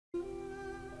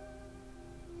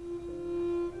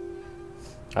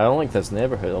I don't like this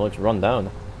neighborhood. It looks run down.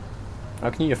 How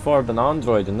can you afford an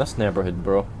android in this neighborhood,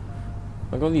 bro?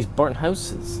 Look at all these burnt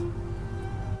houses.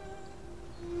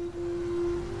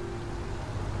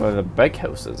 Well, the big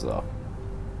houses, though.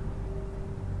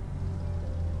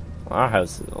 Our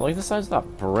house, like the size of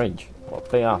that bridge. What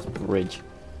a big ass bridge.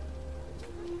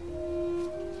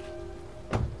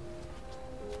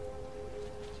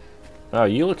 Oh,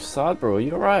 you look sad, bro.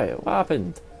 You alright? What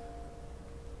happened?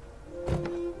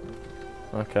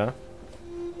 Okay.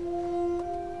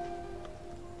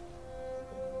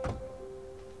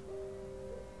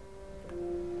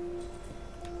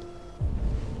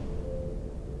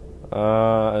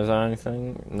 Is there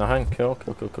anything? Nothing? Cool.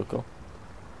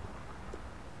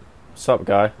 What's up,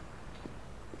 guy?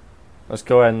 Let's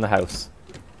go in the house.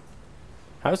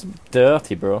 House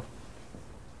dirty, bro.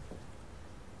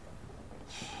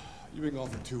 You've been gone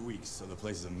for 2 weeks, so the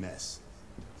place is a mess.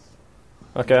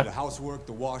 Okay. You do the housework,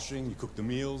 the washing, you cook the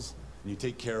meals, and you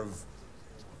take care of...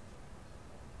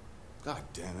 God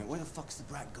damn it, where the fuck's the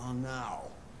brat gone now?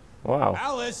 Wow.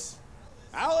 Alice!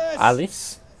 Alice!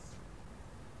 Alice?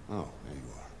 Oh, there you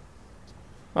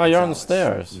are. Oh, you're It's on the Alice.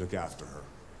 stairs. You look after her.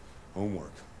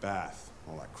 Homework, bath,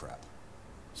 all that crap.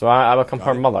 So I become Got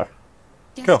her it? mother.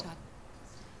 Yes, Cool. Todd.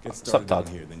 Get Sup, started Todd?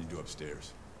 down here, then you do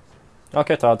upstairs.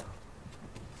 Okay, Todd.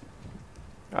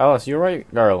 Alice, you right,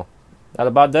 girl? Had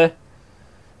a bad day?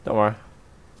 Don't worry.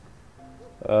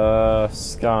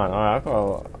 Scan. Alright, I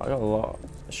got a lot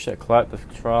of shit. Collect the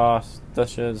trash,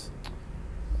 dishes.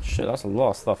 Shit, that's a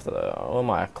lot of stuff today. Oh, am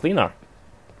I a cleaner?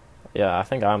 Yeah, I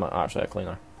think I'm actually a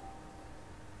cleaner.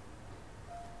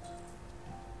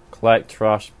 Collect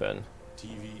trash bin.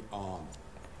 TV on.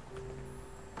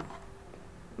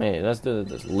 Mate, let's do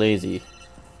this lazy.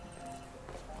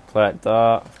 Collect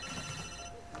that.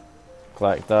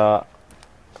 Collect that.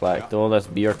 Collect all this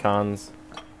beer cans.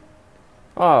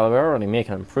 Oh, we're already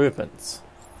making improvements.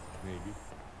 Maybe.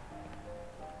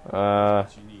 Uh,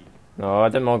 What you need. no, I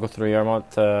didn't want to go through here. I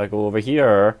want to go over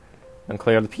here and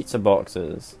clear the pizza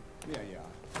boxes. Yeah,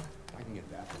 I can get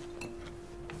that.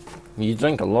 You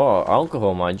drink a lot of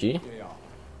alcohol, my G. Yeah.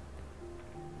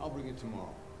 I'll bring it tomorrow.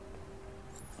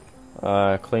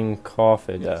 Clean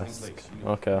coffee Yeah, desk. same place. You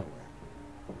know Okay. where.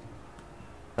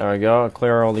 There we go.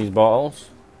 Clear all these bottles.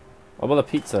 What about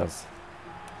the pizzas?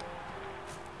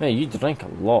 Hey, you drink a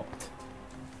lot.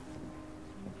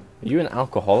 Are you an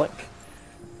alcoholic?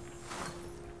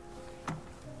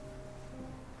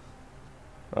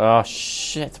 Oh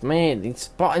shit, mate, these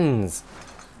buttons.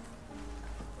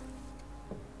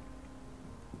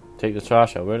 Take the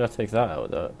trash out. Where did I take that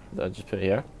out? Did I just put it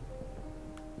here?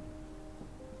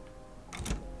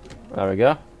 There we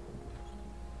go.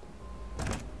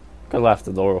 Could have left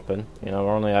the door open. You know,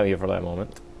 we're only out here for that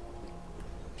moment.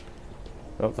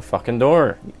 Go up the fucking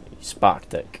door, you spark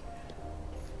dick.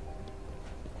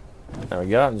 There we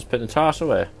go. I'm just putting the trash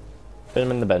away. Put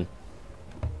them in the bin.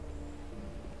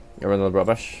 Get rid of the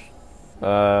rubbish.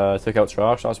 Took out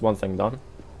trash. That's one thing done.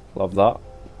 Love that.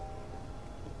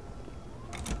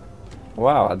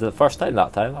 Wow, I did it first time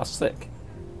that time. That's sick.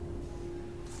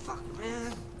 Fuck,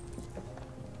 man.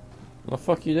 What the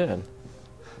fuck you doing?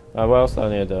 What else do I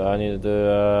need to do? I need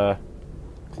to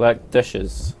do collect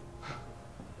dishes.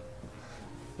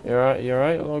 You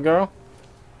alright, little girl?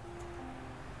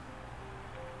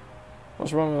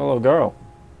 What's wrong with the little girl?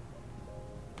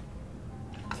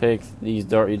 Take these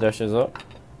dirty dishes up.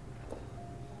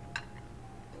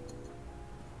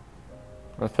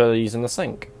 Let's put these in the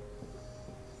sink.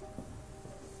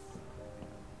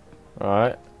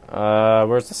 Alright.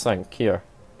 Where's the sink? Here.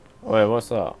 Wait, what's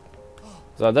that?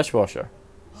 Is that a dishwasher?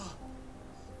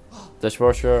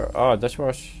 Dishwasher. Oh,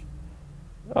 dishwasher.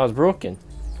 Oh, it's broken.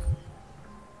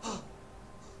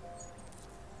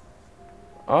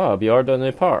 Oh, I'll be ordering a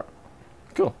new part.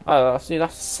 Cool. Oh, see,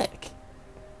 that's sick.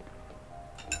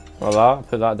 Voila,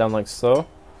 put that down like so.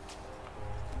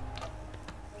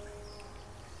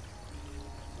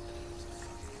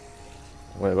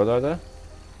 Wait, what do I do?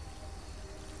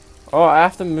 Oh, I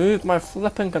have to move my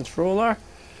flipping controller?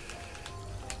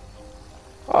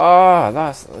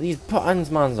 Ah, these buttons,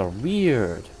 man, are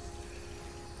weird.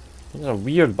 These are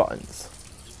weird buttons.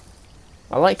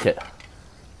 I like it.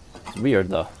 It's weird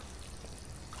though.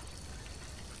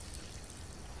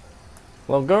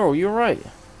 Well, girl, you're right.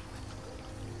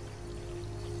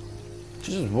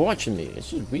 She's just watching me.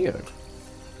 It's just weird.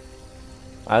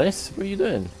 Alice, what are you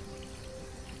doing?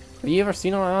 Have you ever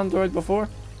seen an android before?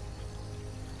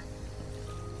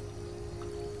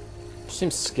 She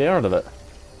seems scared of it.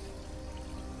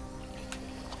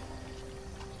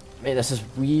 Mate, this is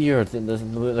weird.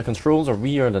 The controls are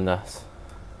weird in this.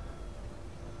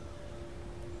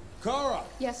 Kara,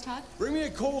 Yes, Todd? bring me a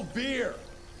cold beer.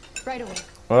 Right away.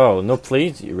 Oh, no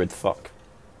please, you rude fuck.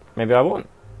 Maybe I won't.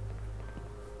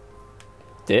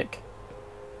 Dick.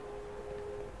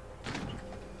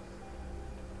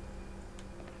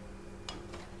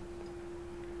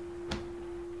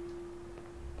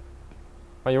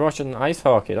 Oh, you're watching ice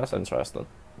hockey. That's interesting.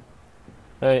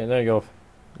 Hey, there you go.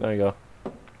 There you go.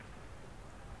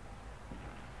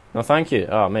 No, thank you.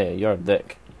 Oh, mate, you're a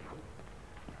dick.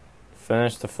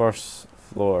 Finish the first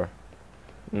floor.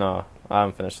 No, I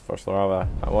haven't finished the first floor, have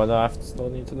I? What do I still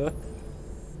need to do?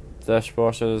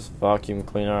 Dishwashers, vacuum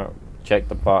cleaner, check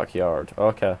the backyard.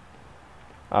 Okay.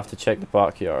 I have to check the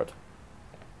backyard.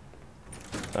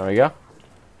 There we go.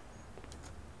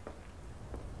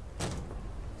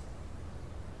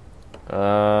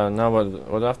 Now what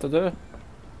do I have to do?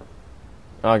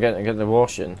 Oh, get the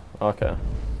washing. Okay.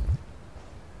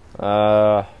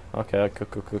 Okay,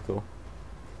 cool.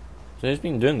 So who's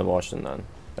been doing the washing then?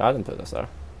 I didn't put this there.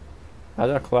 How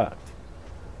do I collect?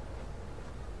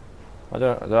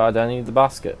 Do I need the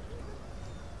basket?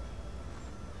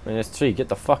 I mean, it's 3. Get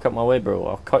the fuck up my way, bro.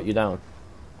 I'll cut you down.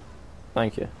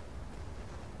 Thank you.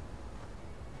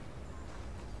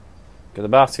 Get the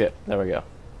basket. There we go.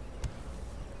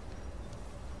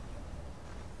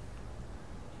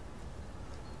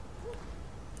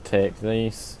 Take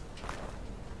these.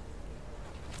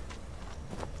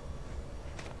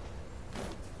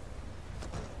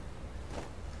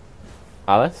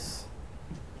 Alice?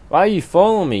 Why are you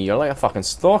following me? You're like a fucking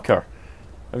stalker.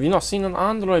 Have you not seen an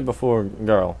android before,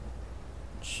 girl?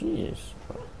 Jeez.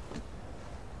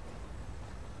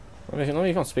 Let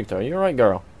me come speak to her. You're right,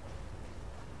 girl.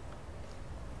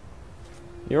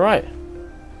 You're right.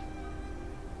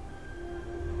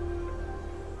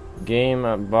 Game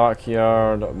at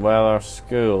backyard, weather,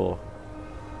 school.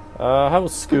 How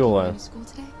was school then? School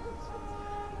today?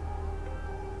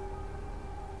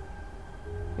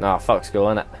 Nah, fuck school,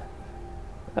 innit?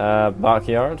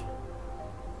 Backyard.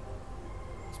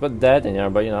 It's a bit dead in here,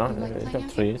 but you know, it's got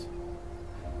trees.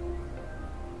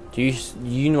 Do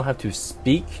you know how to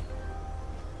speak?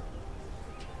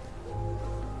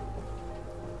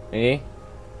 Eh?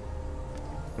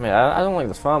 I mean, I don't like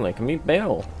this family. Can we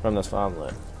bail from this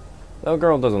family? That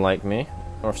girl doesn't like me,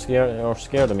 or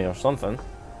scared of me, or something.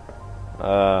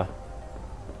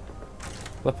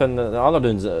 Flipping the other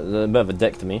dude's a bit of a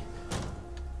dick to me.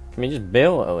 Can we just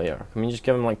bail out here? Can we just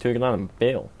give him like $2 grand and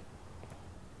bail?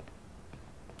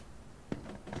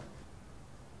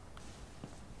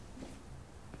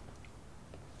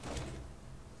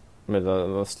 I mean,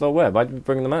 the slow way. Why did we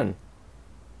bring them in?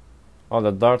 Oh,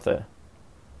 they're dirty.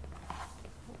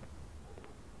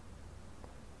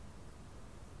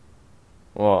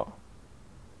 What?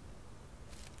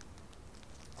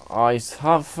 Oh, he's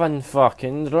having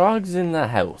fucking drugs in the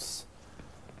house.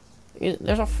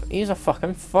 He's a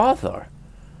fucking father.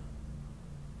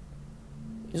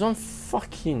 He's on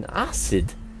fucking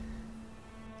acid.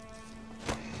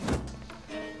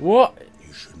 What?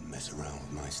 You shouldn't mess around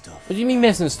with my stuff. What do you mean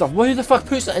messing stuff? Why the fuck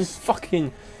puts it in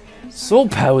fucking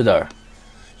soap powder?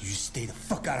 You stay the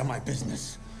fuck out of my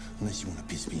business. Unless you want to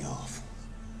piss me off.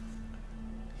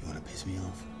 You want to piss me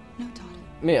off? No, Todd.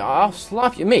 Mate, I'll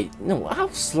slap you. Mate, no, I'll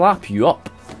slap you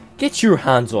up. Get your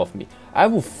hands off me. I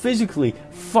will physically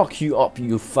fuck you up,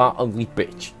 you fat, ugly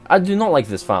bitch. I do not like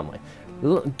this family.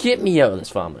 Get me out of this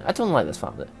family. I don't like this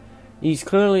family. He's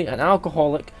clearly an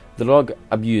alcoholic, drug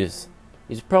abuse.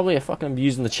 He's probably fucking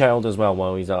abusing the child as well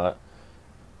while he's at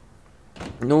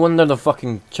it. No wonder the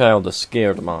fucking child is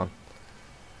scared, man.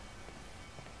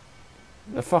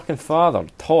 The fucking father,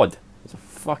 Todd, is a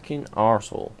fucking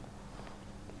arsehole.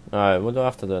 Alright, what do I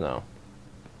have to do now?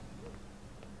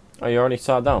 Oh, you already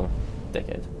sat down?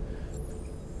 Dickhead.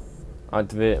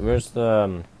 Activate. Where's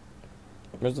the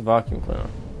vacuum cleaner?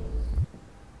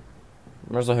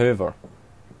 Where's the Hoover?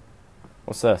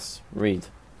 What's this? Read.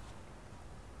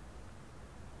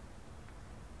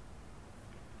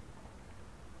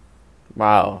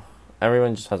 Wow.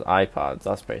 Everyone just has iPads.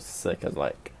 That's pretty sick as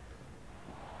like.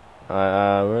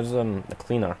 Where's the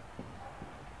cleaner?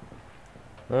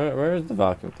 Where is the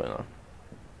vacuum cleaner?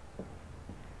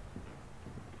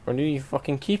 Where do you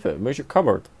fucking keep it? Where's your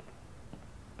cupboard?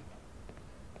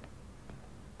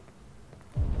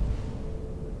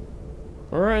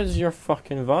 Where is your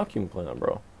fucking vacuum cleaner,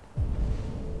 bro?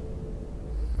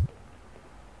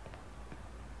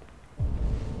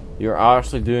 You're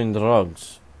actually doing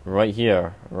drugs right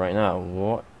here, right now.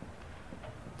 What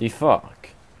the fuck?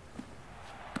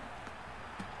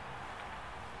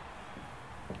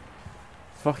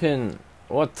 Fucking,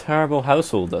 what terrible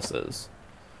household this is.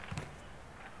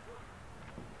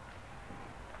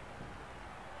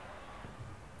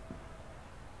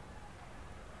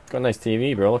 Got a nice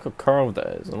TV, bro. Look how curved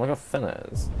it is, and look how thin it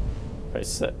is. Very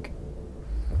sick.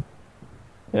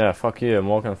 Yeah, fuck you. I'm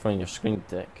walking in front of your screen,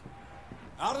 dick.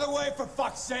 Out of the way, for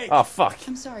fuck's sake! Oh, fuck.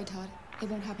 I'm sorry, Todd. It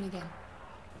won't happen again.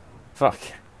 Fuck.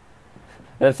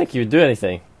 I didn't think you'd do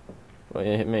anything. Well,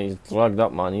 he's drugged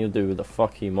up, man. He'll do what the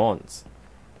fuck he wants.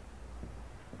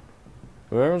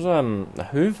 Where's, the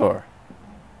Hoover?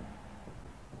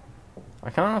 I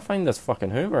can't find this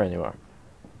fucking Hoover anywhere.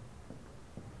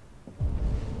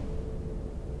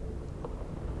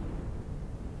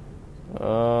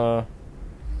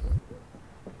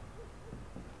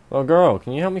 Little girl,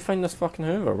 can you help me find this fucking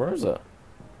Hoover? Where is it?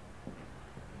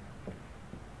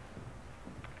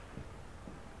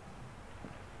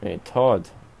 Hey, Todd.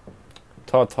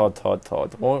 Todd.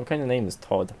 What kind of name is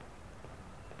Todd?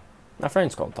 My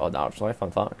friend's called Todd, actually.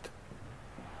 Fun fact.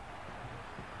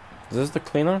 Is this the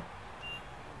cleaner?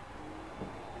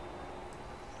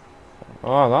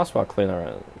 Oh, that's what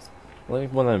cleaner is.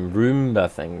 Like one of them Roomba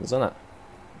things, isn't it?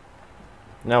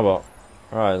 Now what?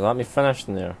 Alright, let me finish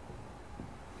in there.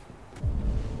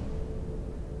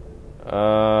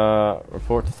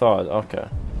 Report to Todd. Okay.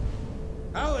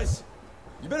 Alice,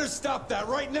 you better stop that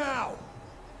right now.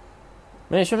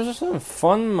 Man, she was just having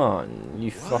fun, man. You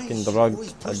fucking drug.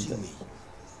 Pushing me.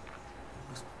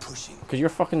 Pushing. Because you're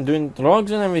fucking doing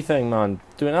drugs and everything, man.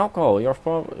 Doing alcohol. You're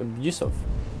abusive.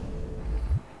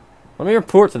 Let me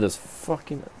report to this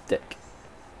fucking dick.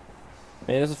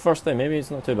 Maybe this is the first day. Maybe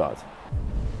it's not too bad.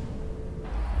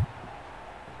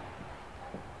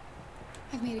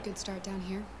 I've made a good start down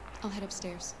here. I'll head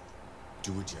upstairs.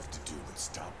 Do what you have to do, but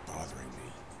stop bothering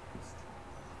me.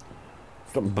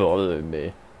 Stop bothering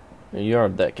me. You're a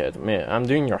dickhead. Mate, I'm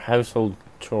doing your household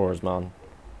chores, man.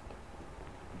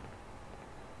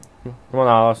 Come on,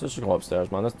 Alice. Let's just go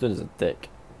upstairs, man. This dude is a dick.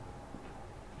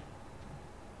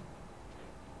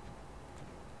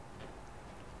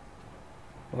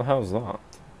 What the hell is that?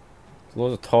 There's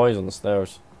loads of toys on the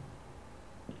stairs.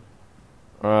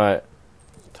 Alright.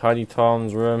 Tidy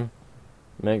Tom's room.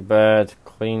 Make bed.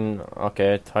 Clean.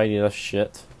 Okay, tidy this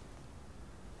shit.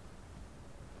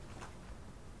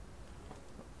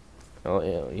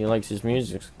 Oh, he likes his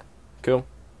music. Cool.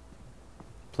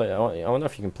 Play. I wonder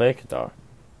if you can play guitar.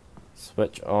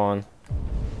 Switch on.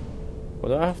 What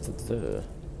do I have to do?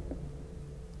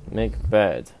 Make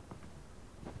bed.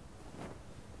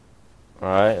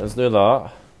 Alright, let's do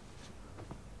that.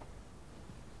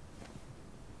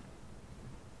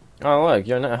 Oh look,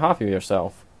 you're not happy with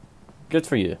yourself. Good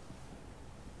for you.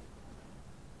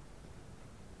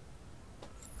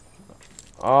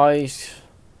 All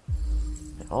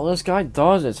this guy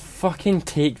does is fucking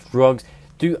take drugs,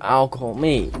 do alcohol.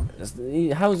 Mate,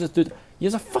 how is this dude? He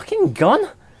has a fucking gun?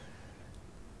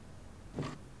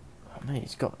 Oh, mate,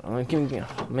 he's got.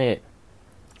 Mate.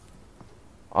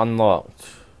 Unlocked.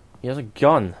 He has a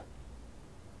gun.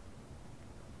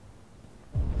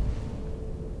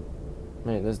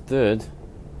 Mate, this dude.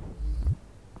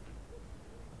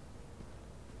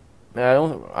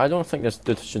 Mate, I don't think this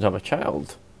dude should have a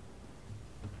child.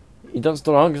 He does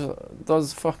drugs,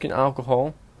 does fucking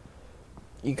alcohol.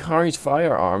 He carries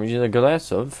firearms, he's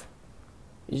aggressive.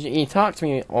 He attacked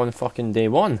me on fucking day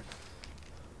one.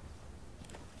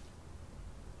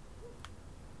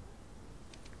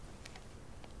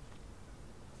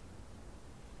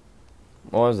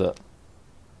 What is it?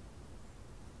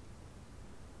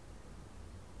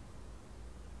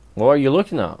 What are you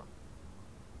looking at?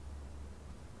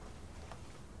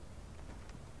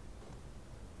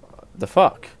 The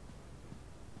fuck?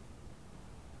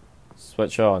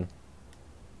 Switch on.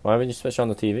 Why would you switch on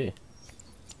the TV?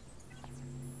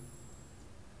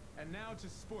 And now to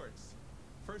sports.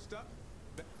 First up.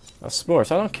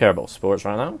 Sports. I don't care about sports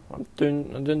right now. I'm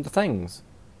doing the things.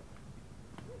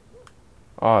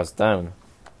 Oh, it's down.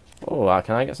 Oh,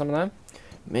 can I get some of them?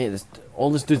 Mate, all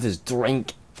this dude is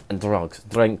drink and drugs.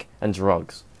 Drink and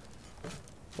drugs.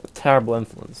 What a terrible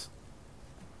influence.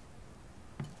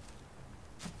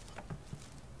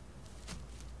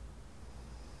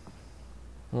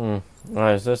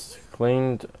 Right, is this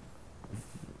cleaned?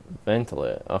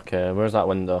 Ventilate. Okay, where's that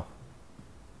window?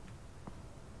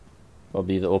 Will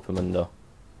be the open window.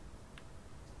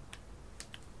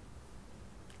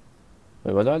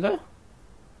 Wait, what did I do?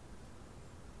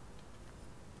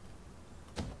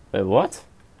 Wait, what?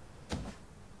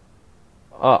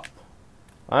 Up.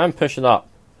 I am pushing up.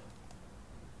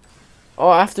 Oh,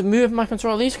 I have to move my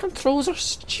control. These controls are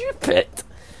stupid.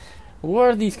 What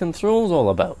are these controls all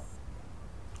about?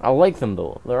 I like them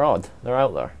though. They're odd. They're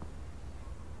out there.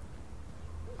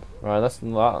 Right, that's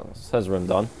his room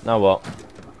done. Now what?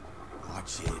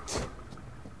 Watch it.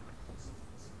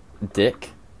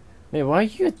 Dick? Mate, why are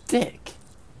you a dick?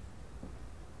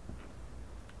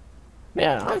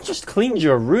 Man, I just cleaned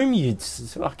your room, you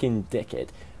fucking dickhead.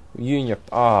 You and your...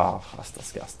 Oh, that's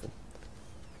disgusting.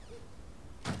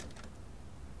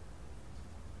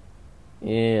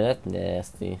 Yeah, that's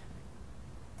nasty.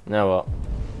 Now what?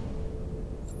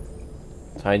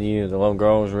 Tidy the little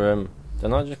girl's room.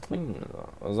 Did I just clean it?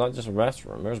 Was that just a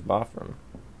restroom? Where's bathroom?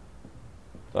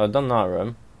 So I've done that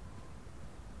room.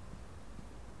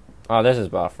 Oh, this is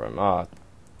bathroom. Ah, oh,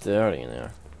 dirty in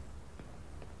there.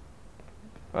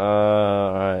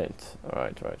 Right.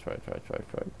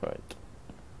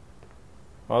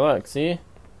 Oh, look, see?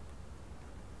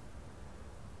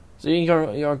 See,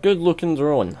 you're a good looking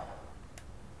drone.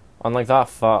 Unlike that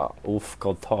fat oof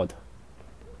called Todd.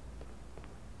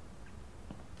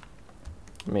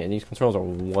 Man, these controls are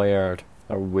weird.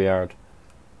 They're weird.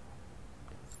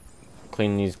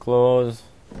 Clean these clothes.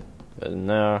 Put it in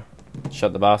there.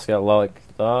 Shut the basket like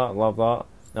that. Love that.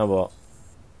 Now what?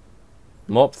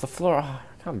 Mop the floor. Oh,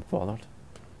 I can't be bothered.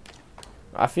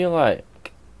 I feel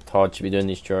like Todd should be doing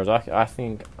these chores. I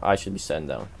think I should be sitting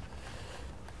down.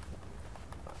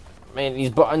 Man, these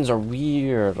buttons are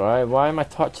weird, right? Why am I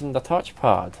touching the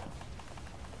touchpad?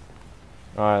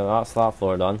 Alright, that's that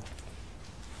floor done.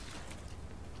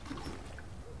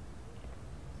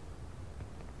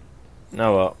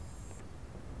 Now what?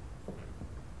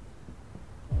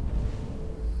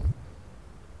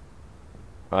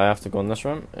 I have to go in this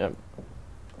room? Yep.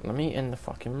 Let me in the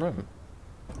fucking room.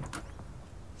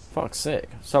 Fuck's sake.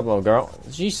 What's up, little girl?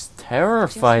 She's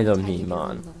terrified of me,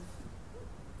 man.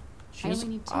 She's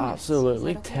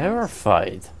absolutely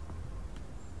terrified.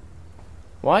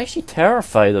 Why is she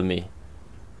terrified of me?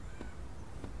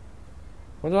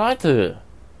 What did I do?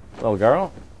 Little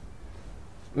girl?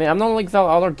 Man, I'm not like that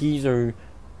other geezer who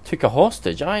took a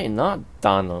hostage. I ain't not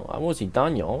Daniel. Was he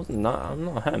Daniel? I'm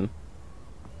not him.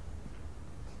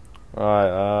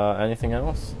 Right, anything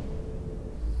else?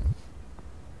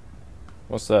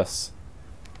 What's this?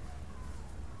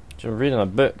 She's reading a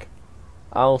book.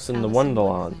 Alice in the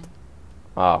Wonderland.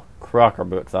 Ah, cracker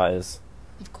book that is.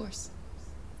 Of course.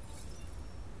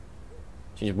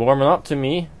 She's warming up to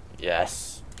me.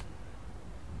 Yes.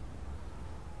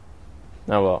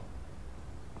 Now what?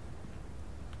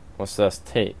 What's this?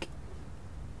 Take.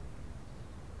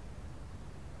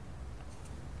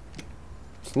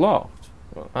 It's locked.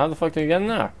 How the fuck did I get in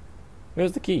there?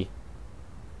 Where's the key?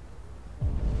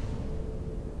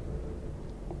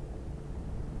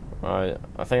 Alright,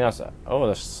 I think that's it. Oh,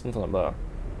 there's something up there.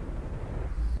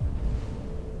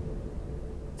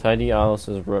 Tidy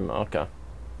Alice's room. Okay.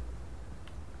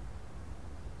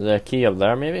 Is there a key up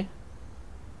there, maybe?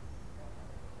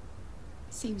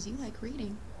 Seems you like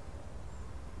reading.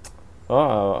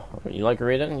 Oh, you like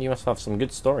reading? You must have some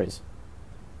good stories.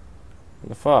 What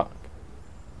the fuck?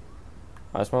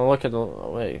 I just want to look at the...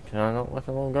 Wait, can I not look at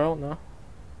the little girl? No?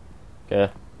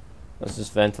 Okay. Let's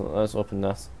just ventilate. Let's open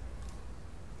this.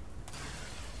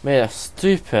 Man, that's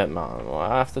stupid, man. Well,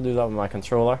 I have to do that with my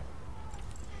controller.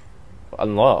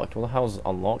 Unlocked? What the hell does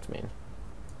unlocked mean?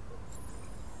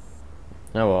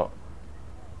 Now what?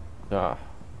 Ah.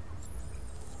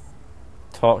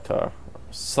 Talk to her.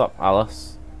 Sup,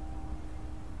 Alice?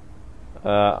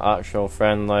 Actual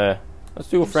friendly. Let's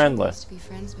do a friendly. To be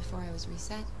friends before I was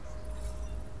reset.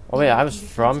 Oh wait, I was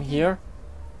from here?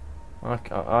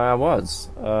 Okay, I was.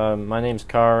 My name's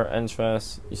Car,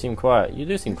 interest. You seem quiet. You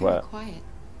do seem quiet.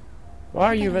 Why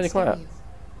are you really quiet?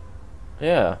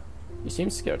 Yeah. You seem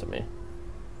scared of me.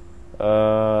 What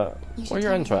are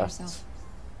your interests?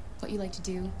 What you like to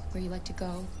do, where you like to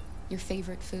go, your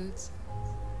favorite foods.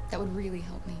 That would really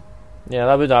help me. Yeah,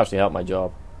 that would actually help my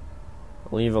job.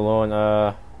 Leave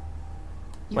alone,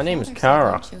 my name is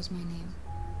Kara. Chose my name.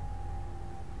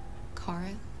 Kara?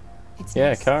 It's yeah,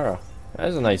 nice. Kara. That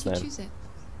is a nice Why did name. you choose it?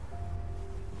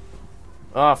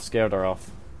 Oh, I've scared her off.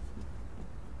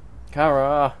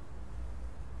 Kara!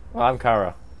 Well, I'm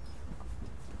Kara.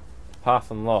 Path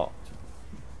unlocked.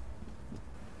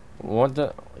 What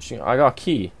the... I got a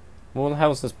key. What the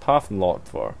hell is this path unlocked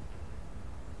for?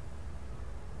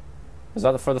 Is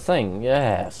that for the thing?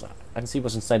 Yes. I can see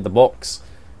what's inside the box.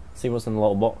 See what's in the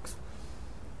little box.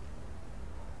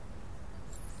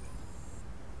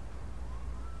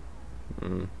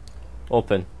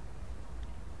 Open.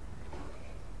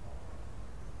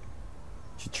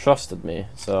 She trusted me,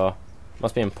 so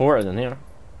must be important in here.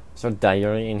 Is there a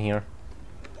diary in here?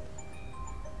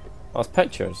 Oh, it's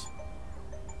pictures.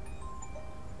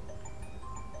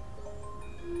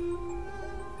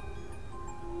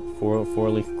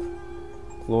 Four-leaf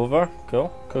clover.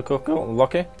 Cool.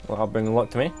 Lucky. Well, I'll bring the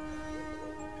luck to me.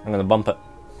 I'm gonna bump it.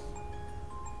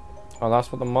 Oh,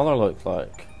 that's what the mother looked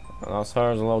like. And that's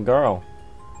her as a little girl.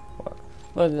 What?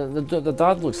 Look, the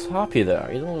dad looks happy there.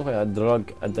 He don't look like a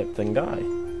drug addicting guy.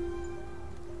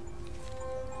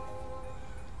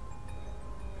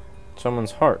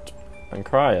 Someone's hurt and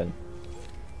crying.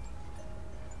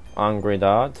 Angry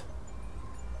dad.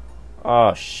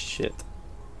 Oh shit.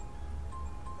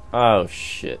 Oh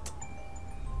shit.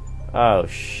 Oh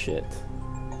shit.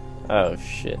 Oh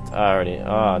shit. I already.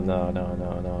 Oh no.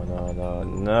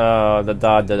 No, the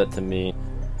dad did it to me.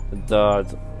 The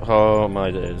dad. Oh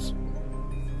my days.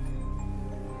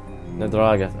 The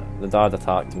dad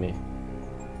attacked me.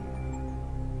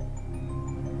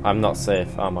 I'm not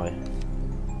safe, am I?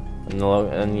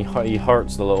 And he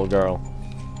hurts the little girl.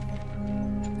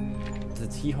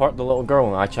 Did he hurt the little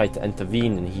girl when I tried to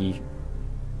intervene and he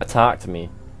attacked me?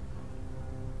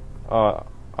 I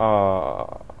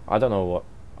don't know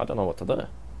what to do.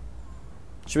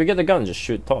 Should we get the gun and just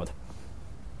shoot Todd?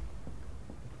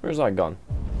 Where's that gun?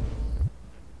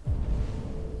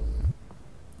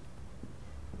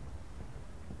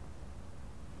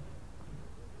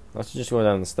 Let's just go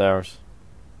down the stairs.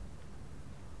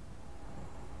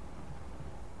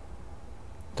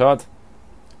 Todd,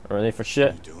 ready for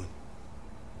shit? What are you doing?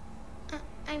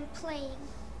 I'm playing.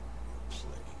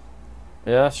 Playing.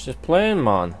 Yeah, it's just playing,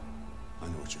 man. I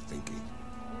know what you're thinking.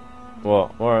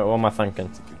 What am I thinking?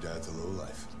 Think your dad's a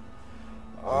lowlife.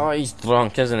 Oh, he's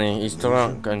drunk, isn't he? He's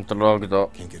drunk and drugged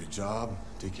up. Can't get a job,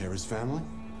 take care of his family.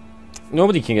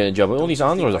 Nobody can get a job. All these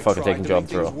Don't you androids are think I fucking tried taking to job make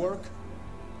things through. work?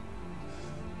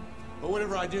 But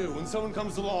whatever I do, when someone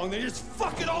comes along, they just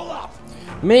fuck it all up.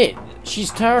 Mate,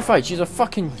 she's terrified. She's a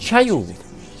fucking child.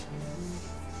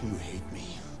 You hate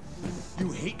me.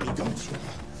 You hate me, don't you?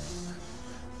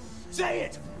 Say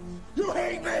it! You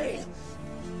hate me!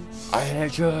 I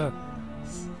hate you.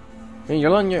 Man, you're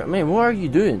letting your... Man, what are you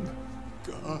doing?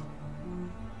 God.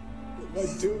 What am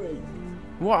I doing?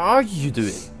 What are you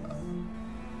doing?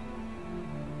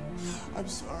 I'm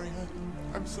sorry,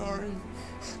 I'm sorry.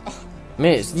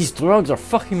 Mate, these drugs are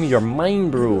fucking with your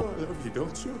mind, bro. You know I love you,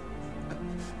 don't you?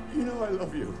 You know I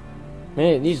love you.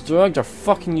 Mate, these drugs are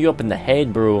fucking you up in the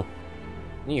head, bro. You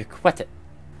need to quit it.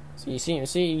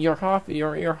 See, you're happy.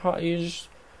 You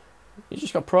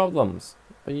just got problems,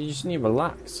 but you just need to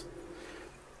relax.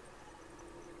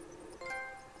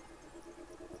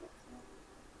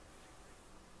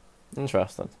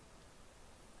 Interesting.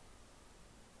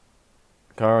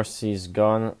 Car sees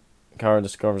gun. Car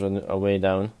discovers a way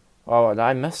down. Oh, did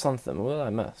I miss something? What did I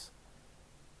miss?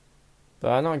 Did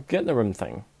I not get the room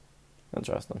thing?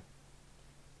 Interesting.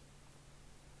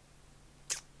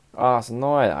 Ah, it's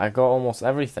annoying. I got almost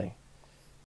everything.